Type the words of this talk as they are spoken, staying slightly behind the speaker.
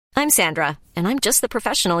I'm Sandra, and I'm just the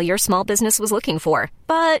professional your small business was looking for.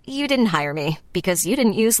 But you didn't hire me because you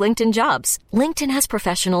didn't use LinkedIn Jobs. LinkedIn has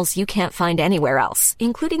professionals you can't find anywhere else,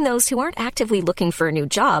 including those who aren't actively looking for a new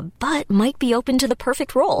job, but might be open to the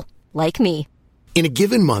perfect role, like me. In a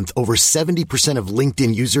given month, over 70% of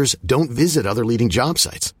LinkedIn users don't visit other leading job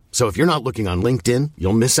sites. So if you're not looking on LinkedIn,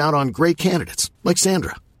 you'll miss out on great candidates like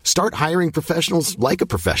Sandra. Start hiring professionals like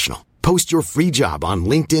a professional. Post your free job on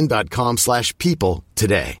linkedin.com/people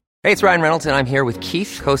today. Hey, it's Ryan Reynolds, and I'm here with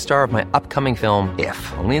Keith, co-star of my upcoming film, If,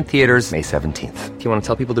 only in theaters May 17th. Do you want to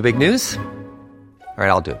tell people the big news? All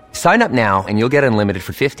right, I'll do it. Sign up now and you'll get unlimited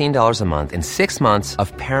for $15 a month and 6 months of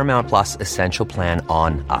Paramount Plus Essential Plan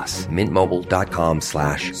on us.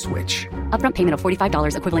 MintMobile.com/switch. Upfront payment of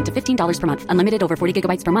 $45 equivalent to $15 per month. Unlimited over 40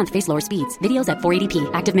 gigabytes per month. Face lower speeds. Videos at 480p.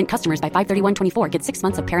 Active Mint customers by 531.24 get 6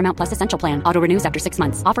 months of Paramount Plus Essential Plan. Auto renews after 6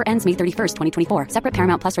 months. Offer ends May 31st, 2024. Separate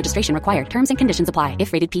Paramount Plus registration required. Terms and conditions apply if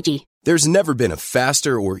rated PG. There's never been a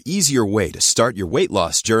faster or easier way to start your weight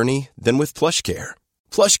loss journey than with PlushCare.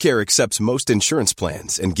 PlushCare accepts most insurance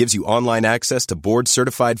plans and gives you online access to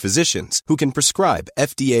board-certified physicians who can prescribe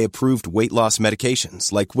FDA-approved weight loss medications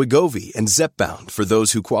like Wegovy and Zepbound for those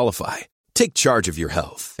who qualify. Take charge of your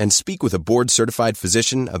health and speak with a board-certified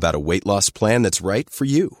physician about a weight loss plan that's right for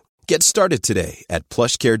you. Get started today at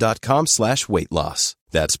plushcare.com/weightloss.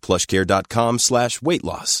 That's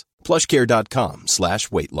plushcare.com/weightloss.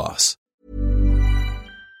 plushcare.com/weightloss.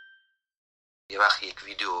 یه وقت یک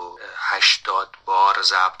ویدیو 80 بار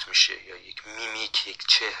ضبط میشه یا یک میمیک، یک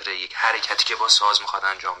چهره، یک حرکتی که با ساز میخواد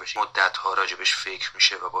انجام بشه، مدت‌ها راجبش فکر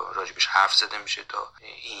میشه و با راجبش حرف زده میشه تا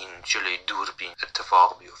این جلوی دوربین اتفاق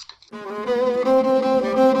بیفته.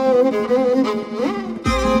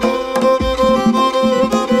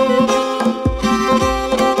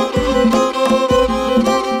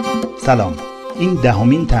 سلام، این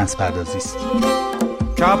دهمین طنز پردازی است.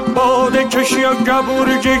 کباد کشی و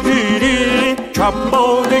گبورگه گیری،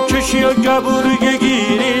 کباد کشی و گبورگه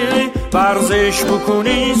گیری، ورزش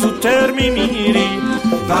بکنی زودتر میمیری،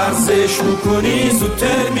 ورزش بکنی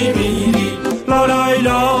زودتر میمیری. لا لای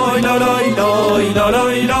لای لا لای لای لا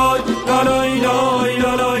لای لای لا لای لای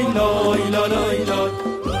لا لای لای لا لای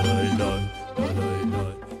لای.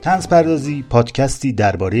 طنز پردازی پادکستی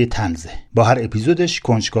درباره طنزه. با هر اپیزودش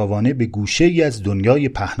کنجکاوانه به گوشه‌ای از دنیای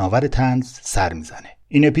پهناور طنز سر میزنه.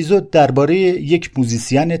 این اپیزود درباره یک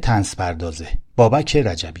موزیسین طنز پردازه، بابک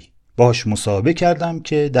رجبی. باهاش مصاحبه کردم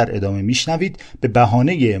که در ادامه میشنوید. به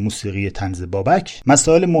بهانه موسیقی طنز بابک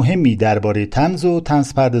مسائل مهمی درباره طنز و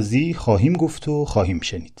طنز پردازی خواهیم گفت و خواهیم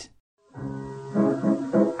شنید.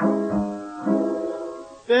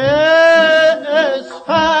 به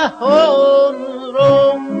اصفهان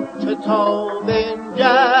روم که تا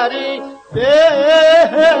بنگری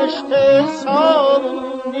بهشت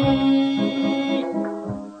سامونی.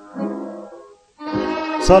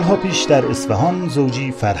 سالها پیش در اصفهان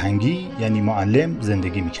زوجی فرهنگی یعنی معلم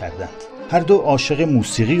زندگی می‌کردند. هر دو عاشق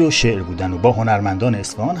موسیقی و شعر بودند و با هنرمندان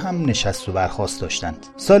اصفهان هم نشست و برخاست داشتند.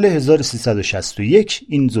 سال 1361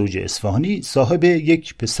 این زوج اصفهانی صاحب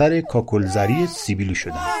یک پسر کاکلزری سیبیلو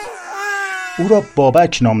شدند. او را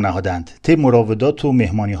بابک نام نهادند. طی مراودات و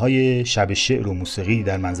مهمانی‌های شب شعر و موسیقی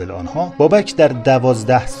در منزل آنها، بابک در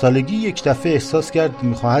 12 سالگی یک دفعه احساس کرد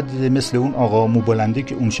می‌خواهد مثل اون آقا موبلنده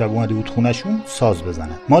که اون شب اومده بود خونشون ساز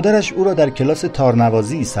بزند. مادرش او را در کلاس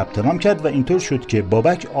تارنوازی ثبت نام کرد و اینطور شد که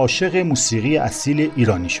بابک عاشق موسیقی اصیل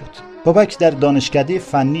ایرانی شد. بابک در دانشکده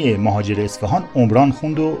فنی مهاجر اصفهان عمران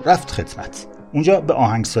خوند و رفت خدمت. اونجا به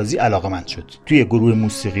آهنگسازی علاقه‌مند شد. توی گروه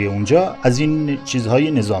موسیقی اونجا از این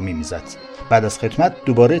چیزهای نظامی میزد. بعد از خدمت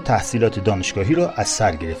دوباره تحصیلات دانشگاهی را از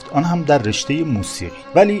سر گرفت، آن هم در رشته موسیقی.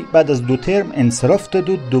 ولی بعد از 2 ترم انصراف داد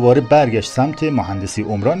و دوباره برگشت سمت مهندسی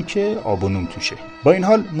عمران که آب و نون توشه. با این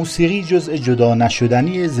حال موسیقی جزء جدا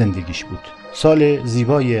نشدنی زندگیش بود. سال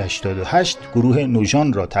زیبای 88 گروه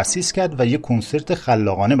نوژان را تأسیس کرد و یک کنسرت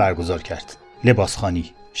خلاقانه برگزار کرد.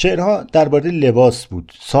 لباسخوانی. شعرها درباره لباس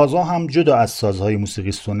بود. سازها هم جدا از سازهای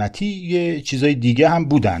موسیقی سنتی یه چیزای دیگه هم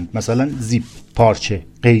بودند، مثلا زیپ، پارچه،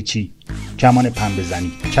 قیچی، کمان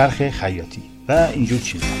پنبه‌زنی، چرخ خیاطی و اینجور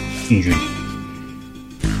چیزا. اینجوری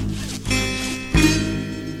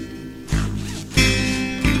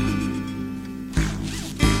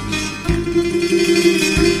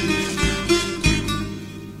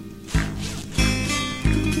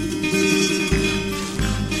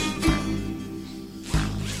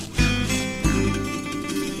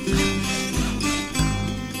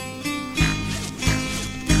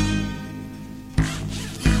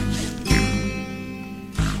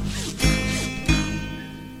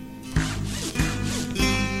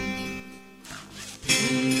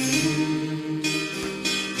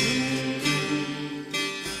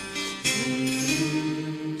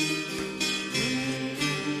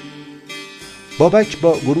بابک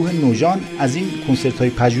با گروه نوجان از این کنسرت‌های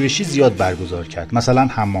پژوهشی زیاد برگزار کرد. مثلا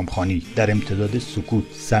حمامخوانی، در امتداد سکوت،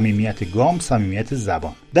 صمیمیت گام، صمیمیت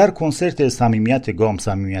زبان. در کنسرت صمیمیت گام،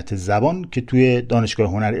 صمیمیت زبان که توی دانشگاه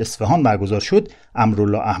هنر اصفهان برگزار شد،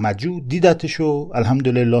 امرالله احمدجو دیدتش و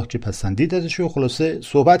الحمدلله که پسندیدتش و خلاصه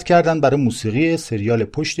صحبت کردن برای موسیقی سریال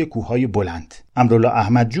پشت کوههای بلند. امرالله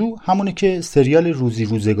احمدجو همونه که سریال روزی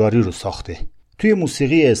روزگاری رو ساخته. توی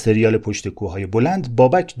موسیقی سریال پشت کوههای بلند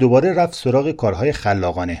بابک دوباره رفت سراغ کارهای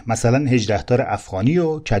خلاقانه، مثلا هجدهتار افغانی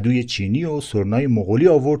و کدوی چینی و سرنای مغولی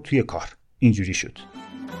آورد توی کار. اینجوری شد: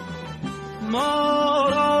 ما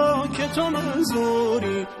را که تو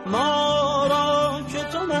منظوری، ما را که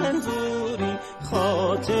تو منظوری،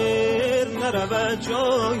 خاطر نرود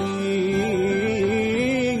جایی،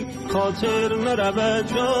 خاطر نرود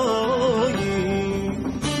جایی.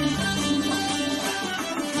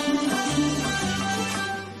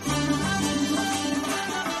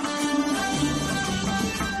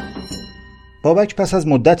 بابک پس از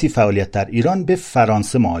مدتی فعالیت در ایران به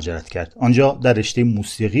فرانسه مهاجرت کرد. آنجا در رشته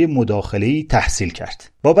موسیقی مداخله‌ای تحصیل کرد.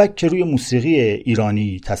 بابک که روی موسیقی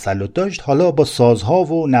ایرانی تسلط داشت، حالا با سازها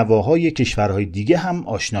و نواهای کشورهای دیگه هم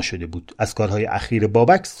آشنا شده بود. از کارهای اخیر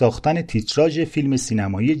بابک ساختن تیتراژ فیلم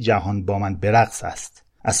سینمایی جهان با من به رقص است.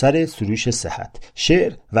 اثر سروش صحت،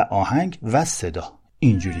 شعر و آهنگ و صدا.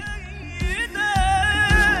 اینجوری: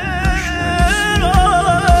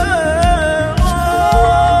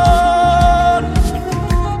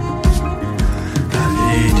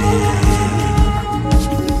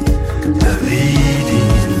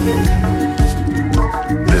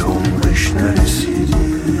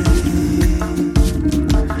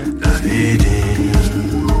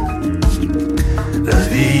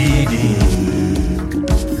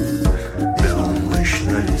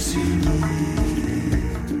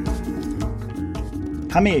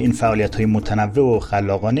 همه این فعالیت‌های متنوع و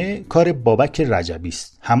خلاقانه کار بابک رجبی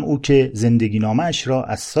است. هم او که زندگی نامه‌اش را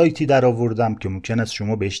از سایتی در آوردم که ممکن است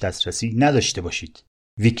شما بهش دسترسی نداشته باشید.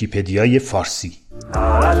 ویکی‌پدیای فارسی.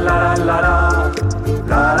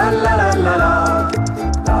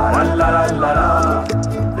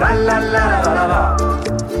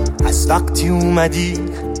 از وقتی اومدی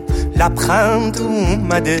لبخند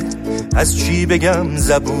اومده، از چی بگم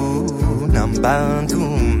زبونم بند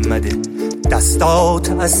اومده، دستات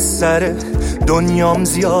از سر دنیام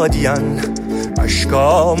زیادین،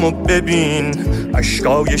 اشکامو ببین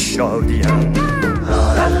اشکای شادیم.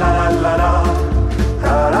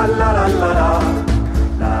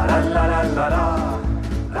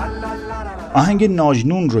 آهنگ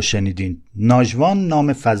ناجنون رو شنیدین. ناجوان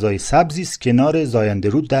نام فضای سبزی است کنار زاینده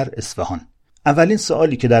رود در اصفهان. اولین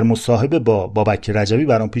سوالی که در مصاحبه با بابک رجبی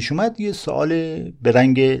برام پیش اومد یه سوال به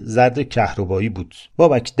رنگ زرد کهربایی بود.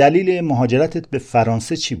 بابک، دلیل مهاجرتت به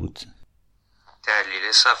فرانسه چی بود؟ دلیل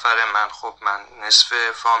سفر من، خب من نصف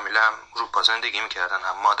فامیلم اروپا زندگی میکردن،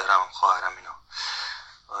 هم مادرم هم خواهرم اینا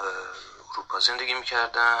اروپا زندگی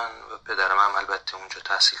میکردن و پدرم هم البته اونجا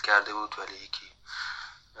تحصیل کرده بود، ولی یکی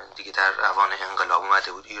دیگه در اوان انقلاب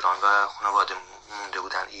اومده بود ایران و خانواده مونده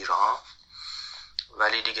بودن ایران.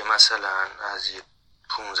 ولی دیگه مثلا از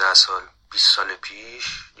 15 سال 20 سال پیش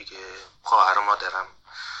دیگه خواهر و مادرم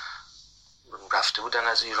رفته بودن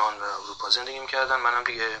از ایران و اروپا زندگی میکردن. منم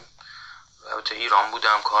دیگه البته ایران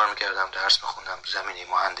بودم، کار میکردم، درس میخوندم، زمینه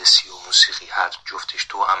مهندسی و موسیقی هر جفتش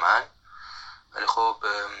تو عمل. ولی خب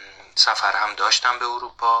سفر هم داشتم به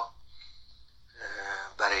اروپا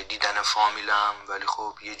برای دیدن فامیلم، ولی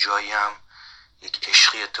خب یه جایی هم یک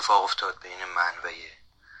عشقی اتفاق افتاد بین من و یه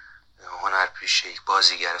هنرپیشه، یک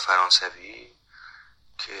بازیگر فرانسوی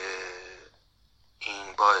که این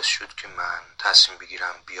باعث شد که من تصمیم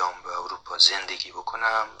بگیرم بیام به اروپا زندگی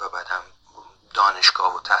بکنم و بعدم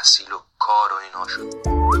دانشگاه و تحصیل و کار و اینا شد.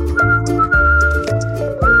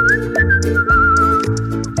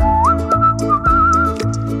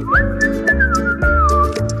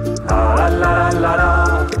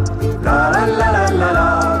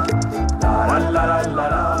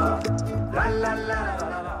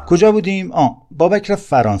 کجا بودیم؟ بابک رفت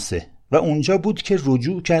فرانسه و اونجا بود که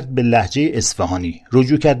رجوع کرد به لهجه اصفهانی،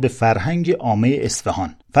 رجوع کرد به فرهنگ عامه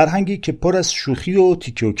اصفهان، فرهنگی که پر از شوخی و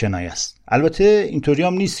تیکه و کنایه است. البته اینطوری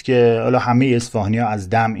هم نیست که حالا همه اصفهانی‌ها از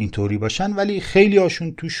دم اینطوری باشن، ولی خیلی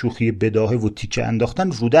هاشون تو شوخی بداهه و تیکه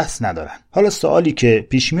انداختن رو دست ندارن. حالا سوالی که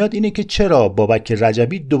پیش میاد اینه که چرا بابک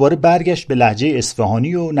رجبی دوباره برگشت به لهجه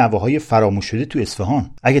اصفهانی و نواهای فراموش شده تو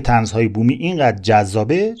اصفهان؟ اگه طنزهای بومی اینقدر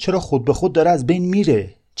جذابه، چرا خود به خود داره از بین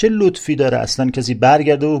میره؟ چه لطفی داره اصلا کسی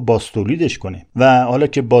برگرده و بازتولیدش کنه؟ و حالا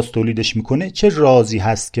که بازتولیدش میکنه چه رازی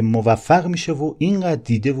هست که موفق میشه و اینقدر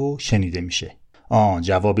دیده و شنیده میشه؟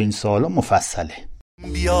 جواب این سوالا مفصله.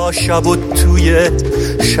 بیا شبو توی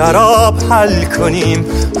شراب حل کنیم،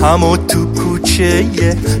 همو تو کوچه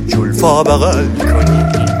جلفا بغل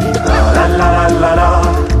کنیم. لا لا لا لا لا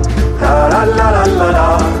لا لا لا لا لا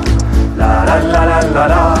لا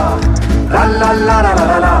لا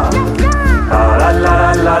لا لا.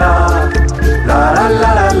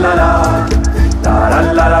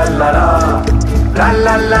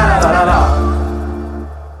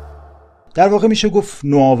 در واقع میشه گفت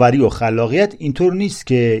نوآوری و خلاقیت اینطور نیست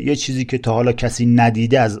که یه چیزی که تا حالا کسی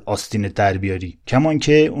ندیده از آستینت در بیاری، کمان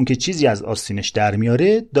که اون که چیزی از آستینش در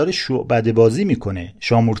میاره داره شعبده بازی میکنه،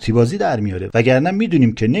 شامورتی بازی در میاره، وگرنه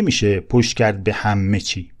میدونیم که نمیشه پشت کرد به همه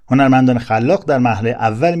چی. هنرمندان خلاق در مرحله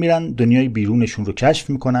اول میرن دنیای بیرونشون رو کشف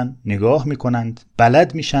میکنن، نگاه میکنند،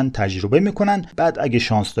 بلد میشن، تجربه میکنن، بعد اگه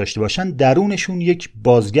شانس داشته باشن درونشون یک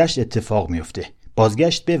بازگشت اتفاق میفته،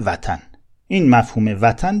 بازگشت به وطن. این مفهوم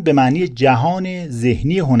وطن به معنی جهان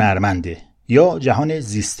ذهنی هنرمنده یا جهان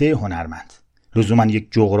زیسته هنرمند، لزوما یک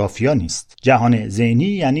جغرافیا نیست. جهان ذهنی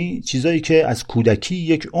یعنی چیزایی که از کودکی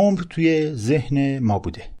یک عمر توی ذهن ما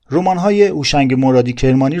بوده. رمان‌های هوشنگ مرادی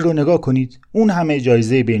کرمانی رو نگاه کنید، اون همه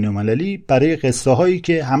جایزه بین‌المللی برای قصه هایی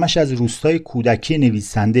که همش از روستای کودکی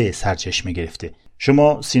نویسنده سرچشمه گرفته.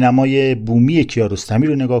 شما سینمای بومی کیارستمی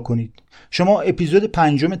رو نگاه کنید، شما اپیزود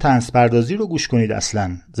 5 طنزپردازی رو گوش کنید.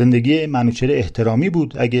 اصلا زندگی منوچهر احترامی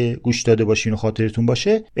بود، اگه گوش داده باشین و خاطرتون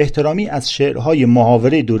باشه. احترامی از شعرهای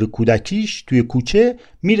محاوره دور کودکیش توی کوچه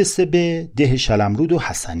میرسه به ده شلمرود و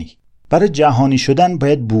حسنی. برای جهانی شدن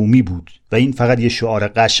باید بومی بود و این فقط یه شعار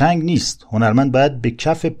قشنگ نیست. هنرمند باید به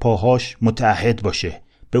کف پاهاش متعهد باشه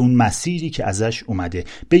به اون مسیری که ازش اومده،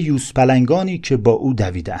 به یوز پلنگانی که با او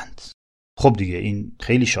دویدند. خب دیگه این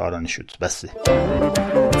خیلی شعارانه شد، بسه.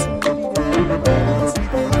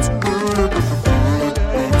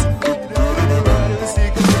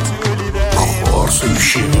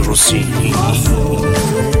 خارسوشین رو سینی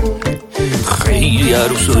خیلی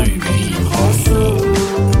عروسایی بینی،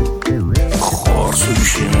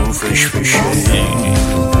 خارسوشین رو فشفشه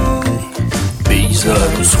بیز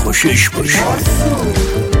عروس خوشش باشه.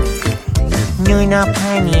 نونا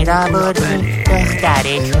پنیر آوردیم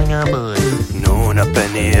دخترتونو بود، نونا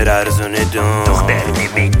پنیر ارزونه دون دختر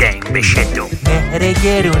نمیدنگ بشه دون. مهر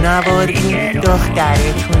گرون آوردیم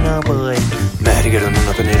دخترتونو بود، مهر گرون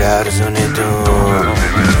نونا پنیر ارزونه دون.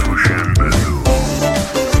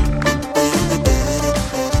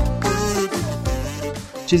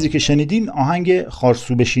 چیزی که شنیدین آهنگ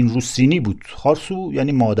خارسو بشین رو سینی بود. خارسو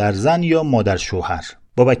یعنی مادر زن یا مادر شوهر.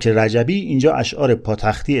 بابک رجبی اینجا اشعار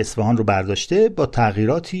پاتختی اصفهان رو برداشته، با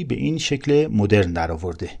تغییراتی به این شکل مدرن در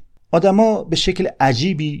آورده. آدما به شکل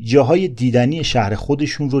عجیبی جاهای دیدنی شهر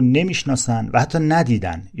خودشون رو نمیشناسن و حتی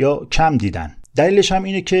ندیدن یا کم دیدن. دلیلش هم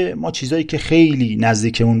اینه که ما چیزایی که خیلی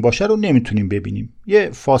نزدیکمون باشه رو نمیتونیم ببینیم. یه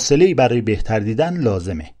فاصله‌ای برای بهتر دیدن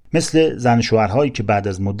لازمه. مثل زن شوهرهایی که بعد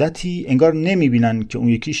از مدتی انگار نمیبینن که اون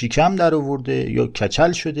یکی شکم در آورده یا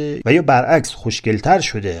کچل شده و یا برعکس خوشگلتر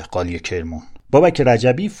شده قالی کرمون. بابک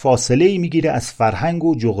رجبی فاصله‌ای میگیره از فرهنگ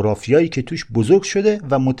و جغرافیایی که توش بزرگ شده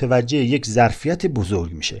و متوجه یک ظرفیت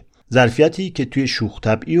بزرگ میشه. ظرفیتی که توی شوخ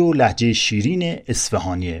طبعی و لهجه شیرین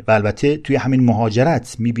اصفهانیه و البته توی همین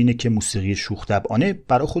مهاجرت میبینه که موسیقی شوخ طبعانه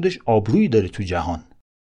برای خودش آبرویی داره تو جهان.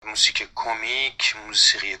 موسیقی کمیک،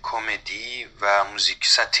 موسیقی کمدی و موسیقی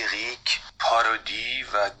ساتیریک، پارودی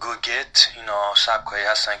و گوگت، اینا سبکایی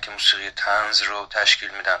هستن که موسیقی طنز رو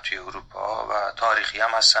تشکیل میدن توی اروپا و تاریخی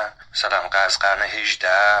هم هستن. مثلا از قرن 18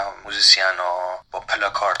 موزیسینا با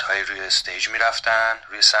پلاکارد های روی استیج میرفتن،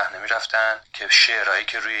 روی صحنه میرفتن که شعرهایی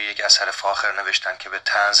که روی یک اثر فاخر نوشتن که به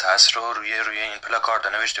طنز هست رو روی این پلاکارد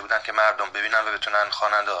نوشته بودن که مردم ببینن و بتونن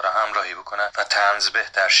خواننده ها رو همراهی بکنن و طنز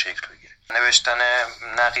بهتر شکل بگیره. نوشتن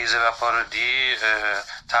نقیضه و پارودی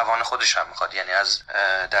توان خودش هم میخواد، یعنی از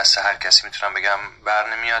دست هر کسی میتونم بگم بر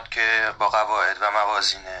نمیاد که با قواعد و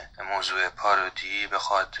موازین موضوع پارودی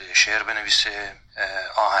بخواد شعر بنویسه،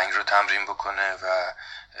 آهنگ رو تمرین بکنه و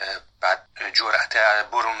بعد جرأت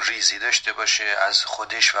برون ریزی داشته باشه از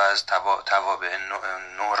خودش و از توابع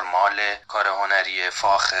نرمال کار هنری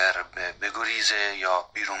فاخر بگریزه یا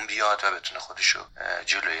بیرون بیاد و بتونه خودشو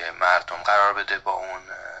جلوی مردم قرار بده با اون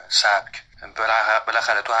سبک.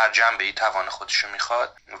 بالاخره تو هر جنبه‌ای توان خودشو میخواد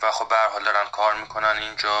و خب به هر حال دارن کار میکنن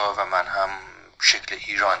اینجا و من هم شکل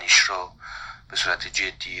ایرانیش رو به صورت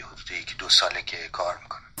جدی حدود 1-2 ساله که کار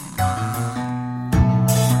میکنم.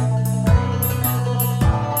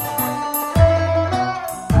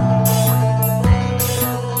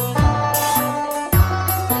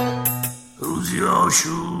 روزی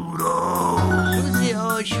آشورا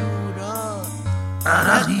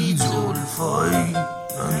عرقی زلفایی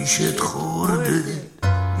نمیشد خورده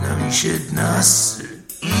نمیشد نسته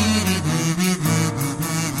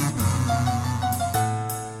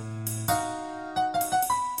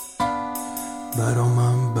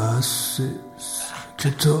که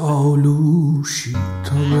تو آلوشی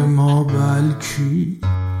تا به ما بلکی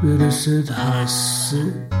برسد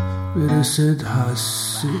حسه برسد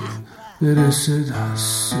حسه برسد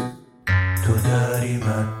حسه تو داری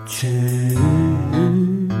مچه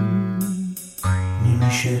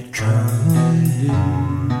نمیشه کمه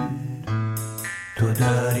تو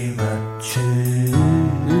داری مچه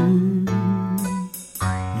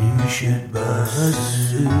نمیشه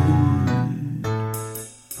بسه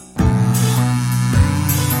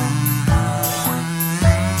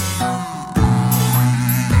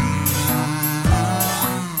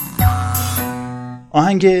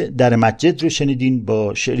آهنگ در مسجد رو شنیدین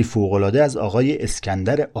با شعری فوق‌العاده از آقای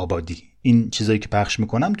اسکندر آبادی. این چیزایی که پخش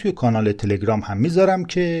میکنم توی کانال تلگرام هم میذارم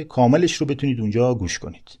که کاملش رو بتونید اونجا گوش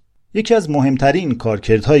کنید. یکی از مهمترین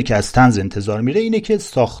کارکردهایی که از طنز انتظار میره اینه که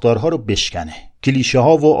ساختارها رو بشکنه، کلیشه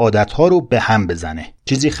ها و عادتها رو به هم بزنه،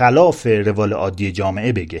 چیزی خلاف روال عادی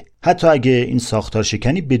جامعه بگه، حتی اگه این ساختار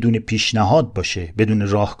شکنی بدون پیشنهاد باشه، بدون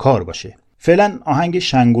راهکار باشه. فعلا آهنگ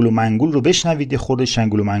شنگول و منگول رو بشنوید، خورده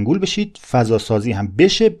شنگول و منگول بشید، فضا سازی هم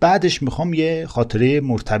بشه. بعدش میخوام یه خاطره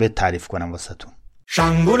مرتبط تعریف کنم واسهتون.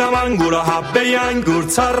 شنگول و منگول و حبه انگور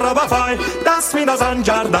سر را بفای دست میدازن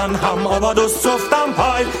گردن هم آباد و صفتم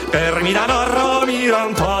پای قر میدن را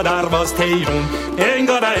میرن تا در باز تیرون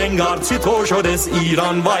انگار انگار چی تو شدس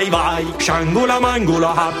ایران وای وای شنگول و منگول و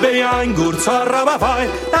حبه انگور سر را بفای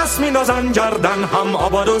دست میدازن گردن هم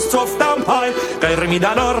آباد و صفتم پای قر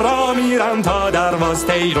میدن را میرن تا در باز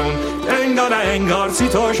تیرون انگار انگار چی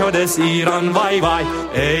تو شدس ایران وای وای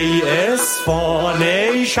ای اصفهان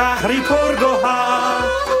ای شهری پرگوهر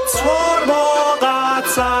سر باقت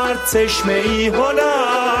سر چشمه ای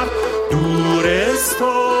هنر دورست و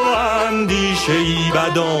اندیشه ای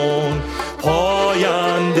بدون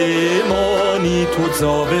پاینده مانی تو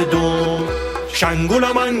زاودون شنگول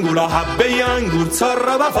و منگول و حبه انگور سر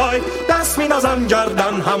را بفای دست می نازن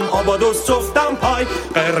گردن هم آباد و صفتم پای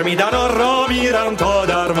قر میدن را میرن تا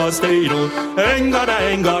در واسط ایرون انگار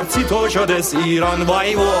انگار چی تو شدس ایران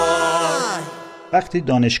وای وای. وقتی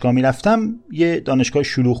دانشگاه میرفتم، یه دانشگاه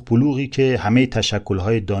شلوغ پلوغی که همه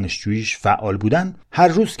تشکل‌های دانشجوییش فعال بودن، هر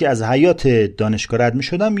روز که از حیاط دانشگاه رد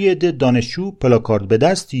می‌شدم یه عده دانشجو پلاکارد به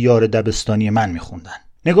دست یار دبستانی من می‌خوندن.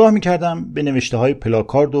 نگاه می‌کردم به نوشته‌های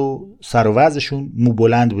پلاکارد و سر و وضعشون مو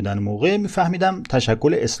بلند بودن. موقع می‌فهمیدم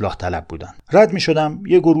تشکل اصلاح طلب بودن. رد می‌شدم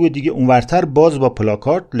یه گروه دیگه اونورتر باز با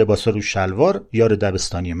پلاکارد، لباسا رو شلوار، یار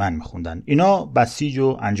دبستانی من می‌خوندن. اینا بسیج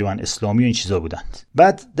و انجمن اسلامی و این چیزا بودند.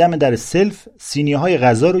 بعد دم در سلف سینی‌های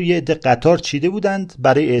غذا رو یه عده قطار چیده بودند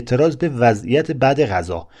برای اعتراض به وضعیت بعد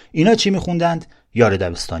غذا. اینا چی می‌خوندند؟ یار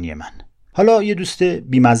دبستانی من. حالا یه دوست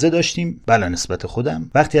بیمزه داشتیم، بلا نسبت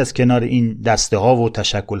خودم، وقتی از کنار این دسته ها و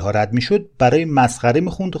تشکل ها رد می شد برای مسخره می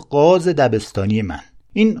خوند غاز دبستانی من.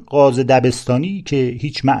 این غاز دبستانی که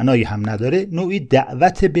هیچ معنایی هم نداره، نوعی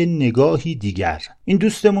دعوت به نگاهی دیگر. این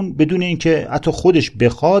دوستمون بدون اینکه حتی خودش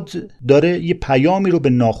بخواد داره یه پیامی رو به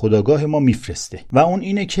ناخودآگاه ما میفرسته و اون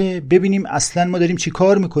اینه که ببینیم اصلا ما داریم چی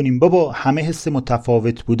کار میکنیم. بابا همه حس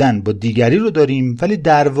متفاوت بودن با دیگری رو داریم، ولی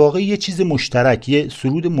در واقع یه چیز مشترک، یه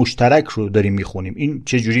سرود مشترک رو داریم میخونیم. این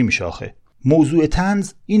چه جوری میشه آخه؟ موضوع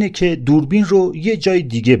طنز اینه که دوربین رو یه جای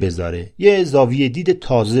دیگه بذاره، یه زاویه دید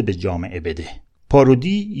تازه به جامعه بده.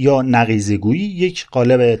 پارودی یا نقیضه‌گویی یک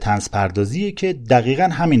قالب طنز پردازیه که دقیقاً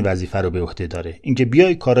همین وظیفه رو به عهده داره، اینکه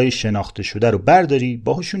بیای کارهای شناخته شده رو برداری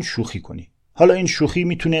باهاشون شوخی کنی. حالا این شوخی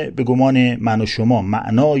میتونه به گمان من و شما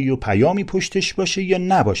معنایی و پیامی پشتش باشه یا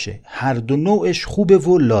نباشه، هر دو نوعش خوبه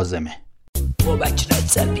و لازمه. بابک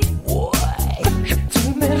رجبی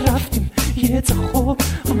شتومه رفتیم یه تا خوب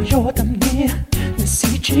اما یادم نی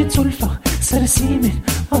نسیجی طلفا سر سیمن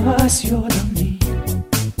از یادم نی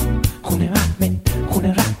خونه رحمت خونه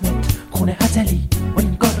رحمت خونه عدلی و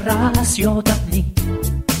انگار راست یادم نی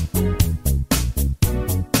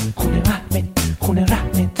خونه رحمت خونه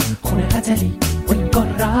رحمت خونه عدلی و انگار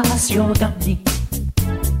راست یادم نی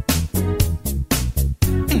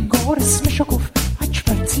انگار اسمشو گفت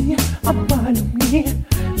اکبرتیه اما معلوم نیه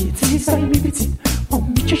یه تیزایی میبیدید و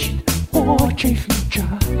میکشید و کیف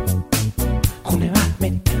میکرد خونه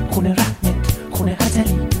رحمت خونه رحمت خونه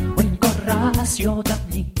عدلی و انگار راست یادم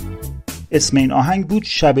نی. اسم این آهنگ بود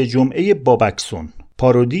شب جمعه بابکسون،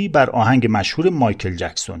 پارودی بر آهنگ مشهور مایکل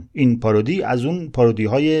جکسون. این پارودی از اون پارودی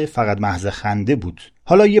های فقط محض خنده بود.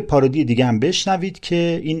 حالا یه پارودی دیگه هم بشنوید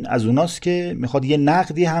که این از اوناست که میخواد یه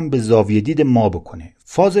نقدی هم به زاویه دید ما بکنه.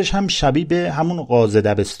 فازش هم شبیه به همون غاز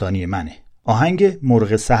دبستانی منه. آهنگ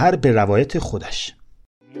مرغ سحر به روایت خودش.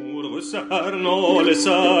 مرغ سحر نال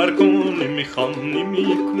سر کن نمیخوام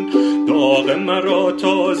نمیکن داغ مرا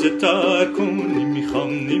تازه تر کن نمیخوام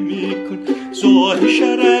نمیکن زاه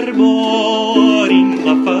شرر بار این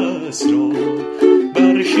قفس را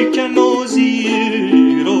شکن و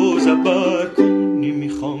زیر و زبر کن.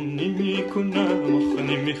 نمیخوام نمیکنم آخ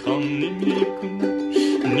نمیخوام نمیکنم،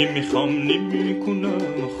 نمیخوام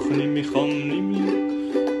نمیکنم آخ نمیخوام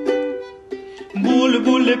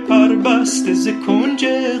بلبل پر بسته ز کنج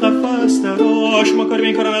قفس دراش. ما کاری به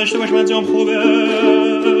این کارا نداشته باش، من جام خوبه.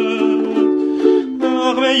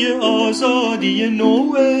 نغمه آزادی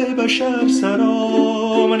نوع بشر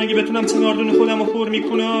سرا، من اگه بتونم سناردون خودم رو پر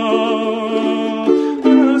میکنم.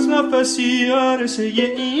 از نفسی عرصه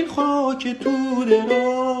این خاک تو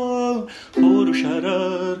درا پر و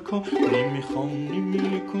شرر کن. نمیخوام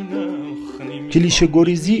نمیکنم. کلیشه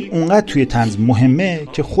گریزی اونقدر توی طنز مهمه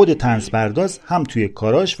که خود طنزپرداز هم توی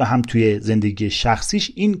کاراش و هم توی زندگی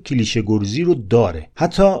شخصیش این کلیشه گریزی رو داره.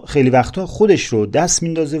 حتی خیلی وقتا خودش رو دست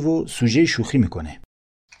میندازه و سوژه شوخی میکنه.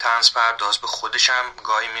 طنزپرداز به خودش هم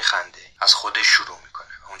گاهی میخنده، از خودش شروع میکنه.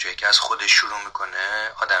 اونجایی که از خودش شروع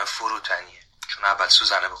میکنه آدم فروتنیه، چون اول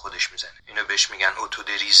سوزنه به خودش میزنه. اینو بهش میگن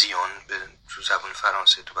اوتودریزیون تو زبان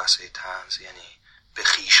فرانسه، تو بحث طنز یعنی به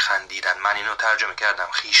خیش خندیدن. من اینو ترجمه کردم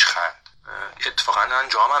خیش خند. اتفاقا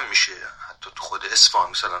انجام هم میشه حتی تو خود اصفهان.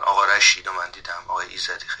 مثلا آقا رشید رو من دیدم، آقا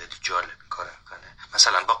ایزدی خیلی جالب این کارو میکنه.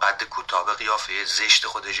 مثلا با قد کوتاه به قیافه زشت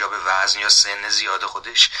خودش یا به وزن یا سن زیاد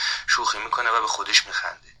خودش شوخی میکنه و به خودش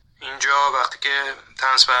میخنده. اینجا وقتی که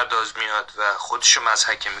طنزپرداز میاد و خودش رو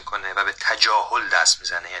مضحکه میکنه و به تجاهل دست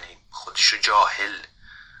میزنه، یعنی خودش رو جاهل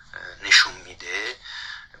نشون میده،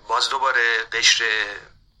 باز دوباره قشر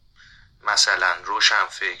مثلا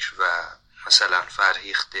روشنفکر و مثلا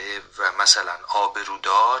فرهیخته و مثلا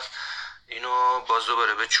آبرودار اینو باز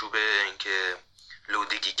دوباره به چوب اینکه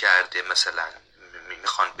لودگی کرده مثلا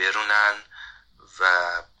میخوان برونن. و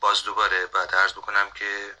باز دوباره بعد عرض بکنم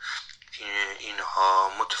که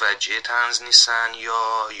اینها متوجه طنز نیستن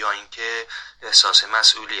یا اینکه احساس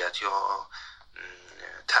مسئولیت یا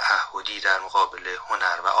تعهدی در مقابل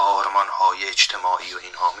هنر و آرمان‌های اجتماعی و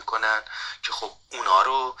اینها میکنن که خب اونا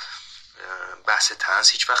رو بحث طنز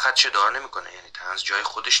هیچ وقت خدشه دار نمیکنه. یعنی طنز جای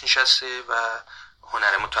خودش نشسته و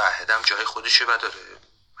هنر متعهدم جای خودشه و داره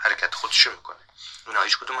حرکت خودشه میکنه. اونا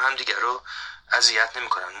هیچ کدوم هم دیگر رو اذیت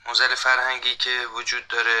نمیکنن. معضل فرهنگی که وجود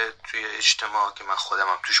داره توی اجتماع که من خودم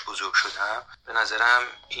هم توش بزرگ شدم، به نظرم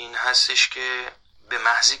این هستش که به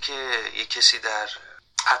محضی که یک کسی در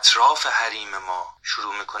اطراف حریم ما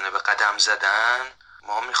شروع میکنه به قدم زدن،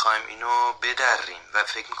 ما میخوایم اینو بدریم و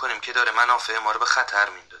فکر میکنیم که داره منافع ما رو به خطر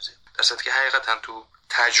میندازه، در صورتی که حقیقتا تو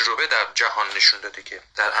تجربه در جهان نشون داده که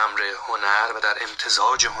در امر هنر و در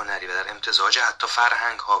امتزاج هنری و در امتزاج حتی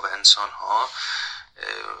فرهنگ ها و انسان ها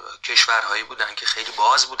کشورهایی بودن که خیلی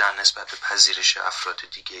باز بودن نسبت به پذیرش افراد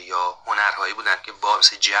دیگه، یا هنرهایی بودن که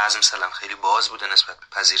مثل جاز مثلا خیلی باز بودن نسبت به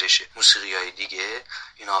پذیرش موسیقی‌های دیگه.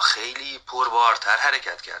 اینا خیلی پربارتر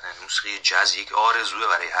حرکت کردن. موسیقی جاز یک آرزوه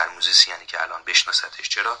برای هر موزیسیانی که الان بشناستش.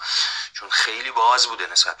 چرا؟ چون خیلی باز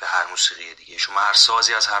بوده نسبت به هر موسیقی دیگه. شما هر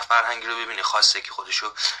سازی از هر فرهنگی رو ببینی خواسته که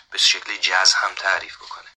خودشو به شکل جاز هم تعریف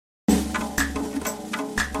بکنه.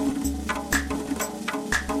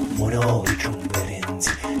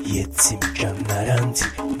 Yetim naranti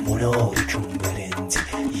monarikum berenti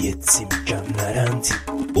yetim naranti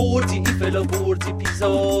بردی فلا بردی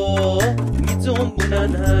پیزا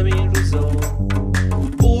میجنبونن همین روزا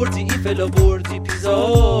بردی فلا بردی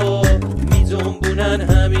پیزا میجنبونن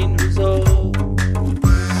همین روزا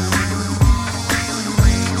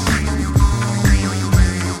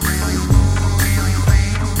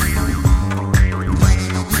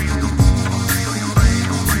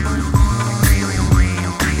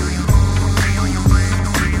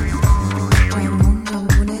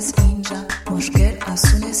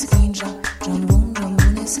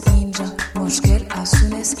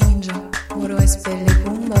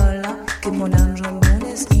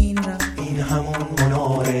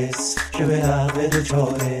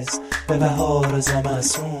به بهار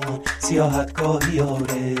زمستون سیاحتگاهی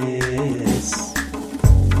آرس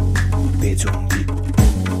بجنبی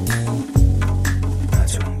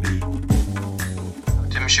نجنبی.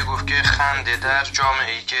 میشه گفت که خنده در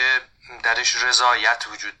جامعه‌ای که درش رضایت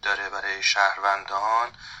وجود داره برای شهروندان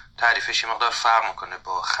تعریفش یه مقدار فرق میکنه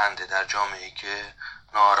با خنده در جامعه‌ای که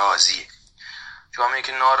ناراضیه. جامعه‌ای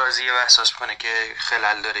که ناراضیه و احساس میکنه که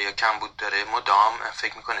خلل داره یا کمبود داره، مدام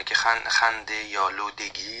فکر میکنه که خنده یا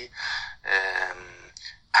لودگی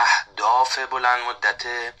اهداف بلند مدت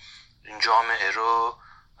این جامعه رو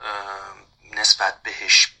نسبت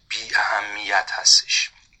بهش بی اهمیت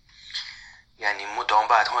هستش. یعنی مدام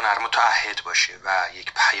باید هنر متعهد باشه و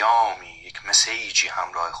یک پیامی، یک مسیجی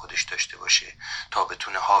همراه خودش داشته باشه تا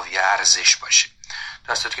بتونه حاوی ارزش باشه.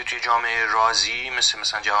 در صورتی که توی جامعه راضی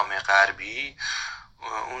مثلا جامعه غربی،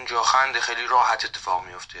 اونجا خنده خیلی راحت اتفاق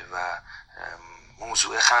میفته و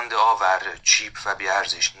موضوع خنده آور چیپ و بی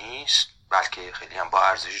ارزش نیست، بلکه خیلی هم با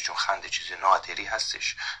ارزشه، چون خنده چیز نادری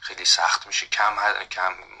هستش، خیلی سخت میشه، کم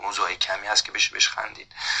موضوع کمی هست که بشه بهش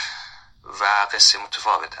خندید و قصه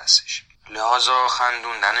متفاوت هستش. لحاظا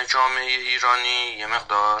خندوندن جامعه ایرانی یه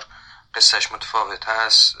مقدار قصهش متفاوت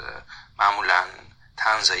هست. معمولا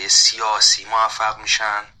طنزای سیاسی موفق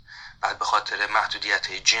میشن، بعد به خاطر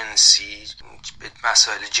محدودیت جنسی،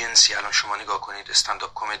 مسائل جنسی الان شما نگاه کنید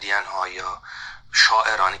استندآپ کمدین ها یا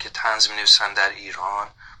شاعرانی که طنز می‌نویسن در ایران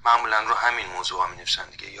معمولا رو همین موضوع ها می‌نویسن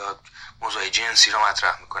دیگه، یا موضوع جنسی رو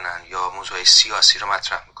مطرح میکنن یا موضوع سیاسی رو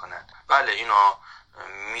مطرح میکنن. بله اینا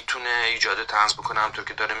میتونه ایجاد طنز بکنه همونطور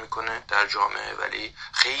که داره میکنه در جامعه، ولی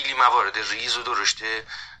خیلی موارد ریز و درشت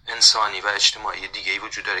انسانی و اجتماعی دیگه‌ای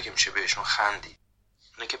وجود داره که میشه بهشون خندید.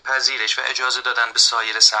 اینه که پذیرش و اجازه دادن به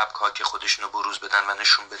سایر سبک‌ها که خودشونو بروز بدن و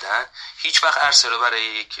نشون بدن هیچ وقت عرصه رو برای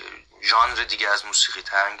یک ژانر دیگه از موسیقی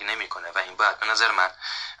تنگ نمیکنه و این باید به نظر من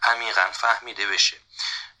عمیقاً فهمیده بشه.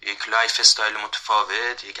 یک لایف استایل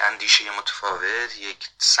متفاوت، یک اندیشه متفاوت، یک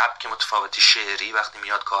سبک متفاوت شعری وقتی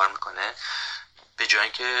میاد کار میکنه، به جای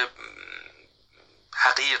اینکه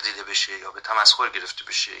حقیر دیده بشه یا به تمسخر گرفته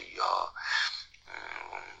بشه یا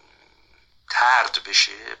طرد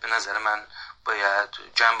بشه، به نظر من باید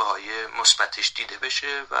جنبه‌های مثبتش دیده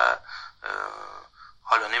بشه و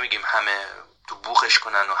حالا نمیگیم همه تو بوخش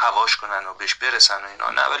کنن و هواش کنن و بهش برسن و اینا،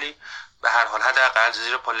 نه، ولی به هر حال حداقل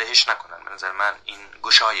زیر پا لهش نکنن. به نظر من این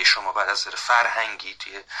گشایش شما بعد از نظر فرهنگی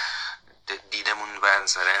توی دیدمون و از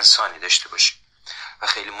نظر انسانی داشته باشیم و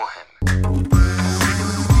خیلی مهمه.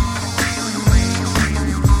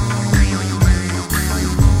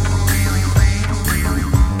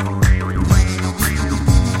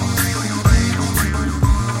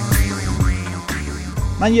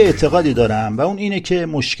 من یه اعتقادی دارم و اون اینه که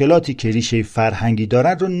مشکلاتی که ریشه فرهنگی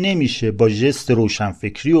دارن رو نمیشه با ژست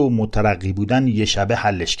روشنفکری و مترقی بودن یه شبه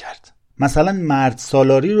حلش کرد. مثلا مرد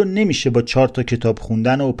سالاری رو نمیشه با 4 تا کتاب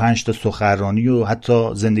خوندن و 5 تا سخنرانی و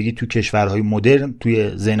حتی زندگی تو کشورهای مدرن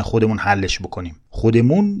توی ذهن خودمون حلش بکنیم.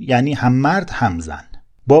 خودمون یعنی هم مرد هم زن.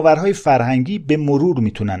 باورهای فرهنگی به مرور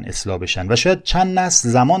میتونن اصلاح بشن و شاید چند نسل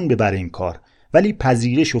زمان ببره این کار، ولی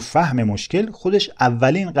پذیرش و فهم مشکل خودش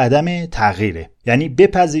اولین قدم تغییره. یعنی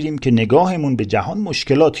بپذیریم که نگاهمون به جهان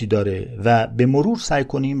مشکلاتی داره و به مرور سعی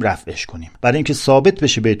کنیم رفعش کنیم. برای اینکه ثابت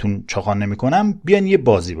بشه بهتون چاقان نمی‌کنم، بیاین یه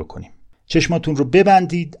بازی بکنیم. چشماتون رو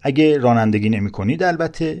ببندید، اگه رانندگی نمی‌کنید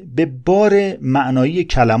البته، به بار معنایی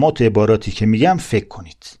کلمات و عباراتی که میگم فکر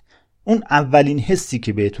کنید. اون اولین حسی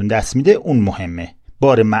که بهتون دست میده اون مهمه.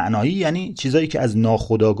 بار معنایی یعنی چیزایی که از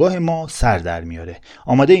ناخودآگاه ما سر در میاره.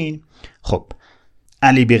 آماده این؟ خب،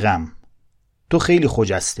 علی بیغم، تو خیلی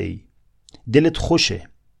خجسته ای، دلت خوشه،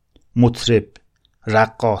 مطرب،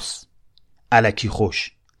 رقاص، الکی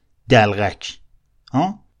خوش، دلغک.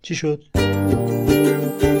 ها؟ چی شد؟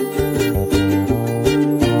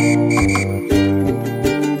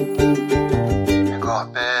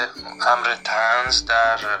 نگاه به امر طنز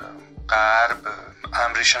در غرب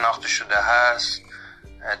امری شناخته شده هست.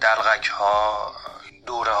 دلغک ها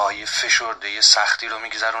دوره های فشرده سختی رو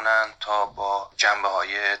میگذرونن تا با جنبه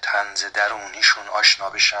های طنز درونیشون آشنا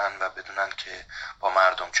بشن و بدونن که با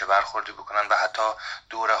مردم چه برخوردی بکنن و حتی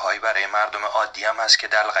دوره هایی برای مردم عادی هم هست که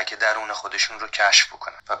دلغک درون خودشون رو کشف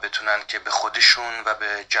بکنن و بتونن که به خودشون و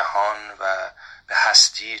به جهان و به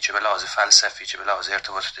هستی چه به لحاظ فلسفی چه به لحاظ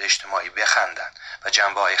ارتباطات اجتماعی بخندن و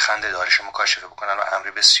جنبه های خنده دارش رو مکاشفه بکنن و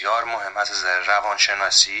امری بسیار مهم از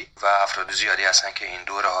روانشناسی و افراد زیادی هستن که این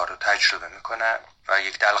دوره ها رو تجربه میکنن و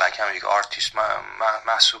یک دلغک هم یک آرتیست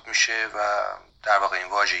محسوب میشه و در واقع این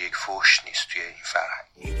واژه یک فحش نیست توی این فرهنگ.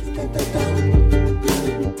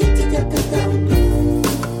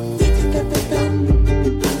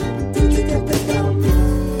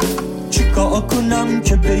 چیکار کنم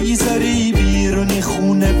که بیزاری بیرونی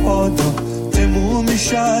خونه پادا، تموم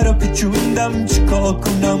شهر پیچوندم، چیکار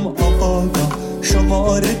کنم آقا؟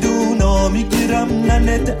 شماره دونا میگیرم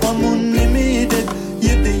ننت امون نمیده،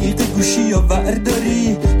 یه دقیقه گوشی یا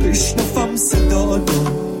ورداری بشنفم صدا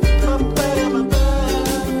دو.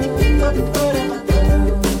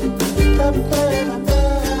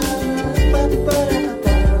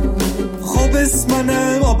 خب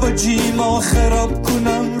اسمنم آبا جیما خراب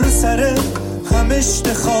کنم رو سره،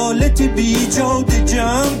 همشت خالتی بی جاده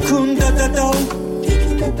جمع کن دادا.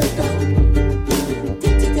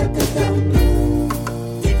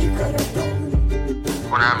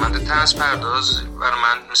 هنرمند طنز پرداز برای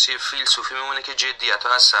من مثل فیلسوفی میمونه که جدیت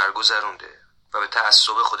ها از سر گذرونده و به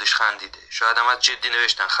تعصب خودش خندیده. شاید هم از جدی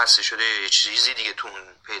نوشتن خسته شده یا یه چیزی دیگه تو اون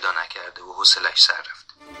پیدا نکرده و حوصله‌اش سر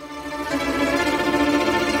رفته.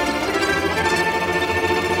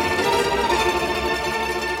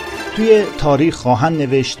 توی تاریخ خواهند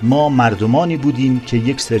نوشت ما مردمانی بودیم که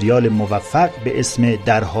یک سریال موفق به اسم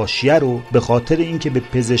در حاشیه رو به خاطر اینکه به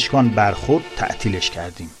پزشکان برخورد تعطیلش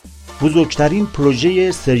کردیم. بزرگترین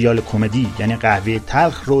پروژه سریال کمدی یعنی قهوه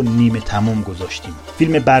تلخ رو نیمه تمام گذاشتیم.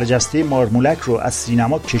 فیلم برجسته مارمولک رو از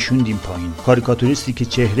سینما کشوندیم پایین. کاریکاتوریستی که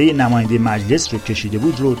چهره نماینده مجلس رو کشیده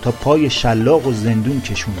بود رو تا پای شلاق و زندون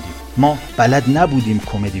کشوندیم. ما بلد نبودیم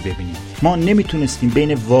کمدی ببینیم. ما نمیتونستیم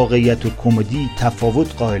بین واقعیت و کمدی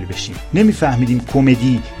تفاوت قائل بشیم. نمیفهمیدیم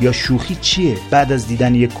کمدی یا شوخی چیه. بعد از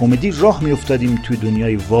دیدن یک کمدی راه میافتادیم توی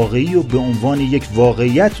دنیای واقعی و به عنوان یک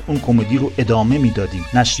واقعیت اون کمدی رو ادامه میدادیم.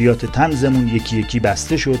 نشریات طنزمون یکی یکی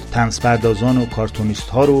بسته شد. طنزپردازان و کارتونیست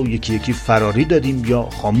ها رو یکی یکی فراری دادیم یا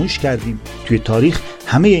خاموش کردیم. توی تاریخ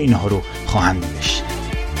همه اینها رو خواهند نوشت.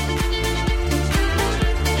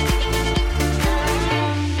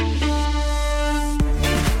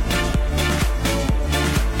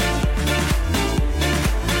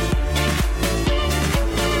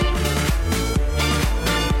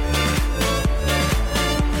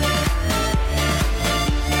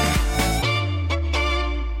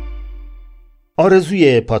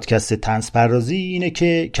 آرزوی پادکست طنزپردازی اینه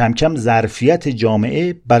که کم کم ظرفیت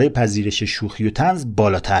جامعه برای پذیرش شوخی و طنز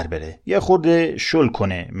بالاتر بره. یه خورده شل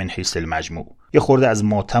کنه من حیث المجموع. یه خورده از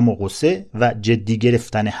ماتم و غصه و جدی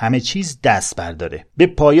گرفتن همه چیز دست برداره. به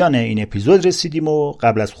پایان این اپیزود رسیدیم و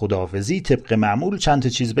قبل از خداحافظی طبق معمول چند تا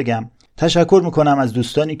چیز بگم. تشکر میکنم از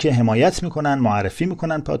دوستانی که حمایت میکنن، معرفی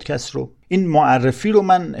میکنن پادکست رو. این معرفی رو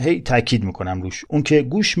من هی تاکید میکنم روش. اون که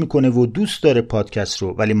گوش میکنه و دوست داره پادکست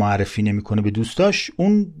رو ولی معرفی نمیکنه به دوستاش،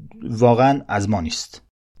 اون واقعا از ما نیست.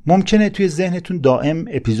 ممکنه توی ذهنتون دائم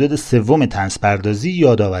اپیزود 3 طنزپردازی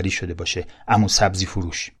یادآوری شده باشه. عمو سبزی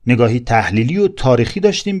فروش. نگاهی تحلیلی و تاریخی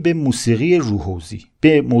داشتیم به موسیقی روحوزی.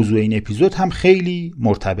 به موضوع این اپیزود هم خیلی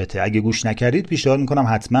مرتبطه. اگه گوش نکردید پیشنهاد میکنم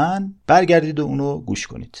حتما برگردید و اونو گوش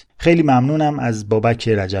کنید. خیلی ممنونم از بابک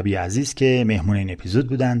رجبی عزیز که مهمون این اپیزود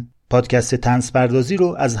بودن. پادکست طنزپردازی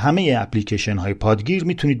رو از همه اپلیکیشن های پادگیر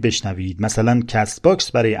میتونید بشنوید. مثلا کست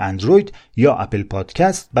باکس برای اندروید یا اپل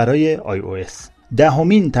پادکست برای iOS.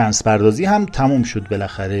 10مین طنزپردازی هم تموم شد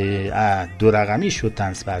بالاخره. 2 رقمی شد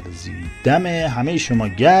طنزپردازی. دم همه شما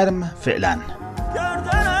گرم فعلا.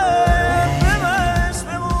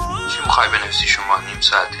 چی میخوای بنویسی شما؟ نیم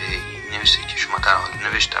ساعته نوشته که شما در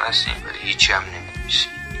حال نوشتن هستین ولی هیچی هم نمی‌نویسی.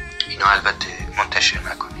 اینو البته منتشر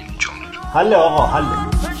نکنین این جمله رو. حله آقا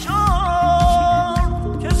حله.